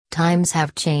times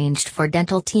have changed for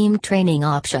dental team training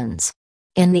options.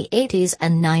 In the 80s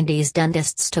and 90s,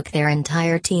 dentists took their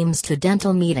entire teams to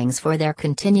dental meetings for their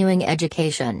continuing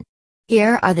education.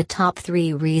 Here are the top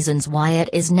 3 reasons why it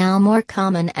is now more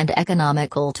common and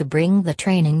economical to bring the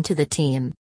training to the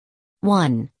team.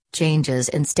 1. Changes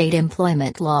in state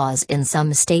employment laws. In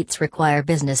some states require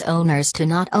business owners to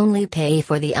not only pay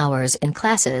for the hours in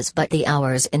classes but the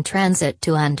hours in transit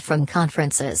to and from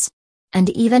conferences. And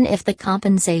even if the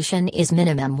compensation is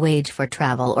minimum wage for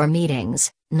travel or meetings,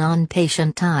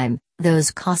 non-patient time,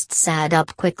 those costs add up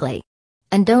quickly.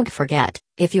 And don't forget,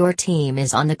 if your team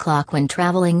is on the clock when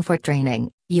traveling for training,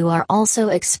 you are also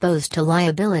exposed to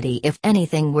liability if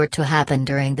anything were to happen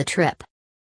during the trip.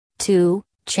 2.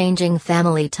 Changing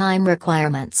family time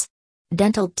requirements.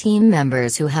 Dental team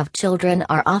members who have children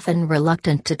are often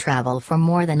reluctant to travel for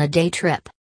more than a day trip.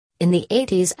 In the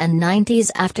 80s and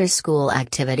 90s, after-school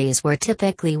activities were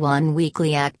typically one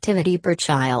weekly activity per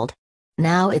child.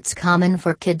 Now it's common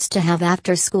for kids to have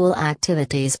after-school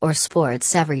activities or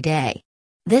sports every day.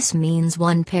 This means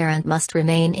one parent must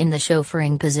remain in the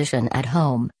chauffeuring position at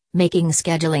home, making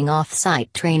scheduling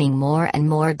off-site training more and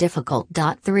more difficult.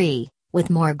 3. With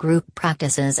more group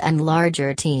practices and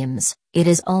larger teams, it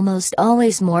is almost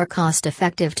always more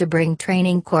cost-effective to bring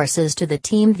training courses to the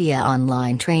team via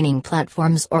online training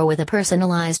platforms or with a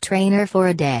personalized trainer for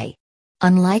a day.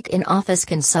 Unlike in-office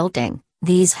consulting,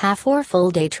 these half or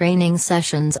full-day training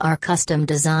sessions are custom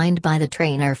designed by the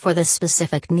trainer for the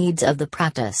specific needs of the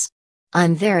practice.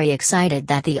 I'm very excited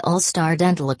that the All-Star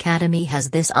Dental Academy has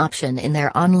this option in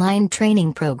their online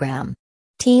training program.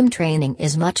 Team training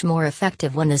is much more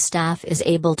effective when the staff is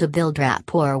able to build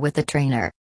rapport with the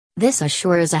trainer. This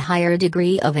assures a higher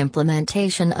degree of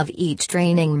implementation of each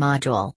training module.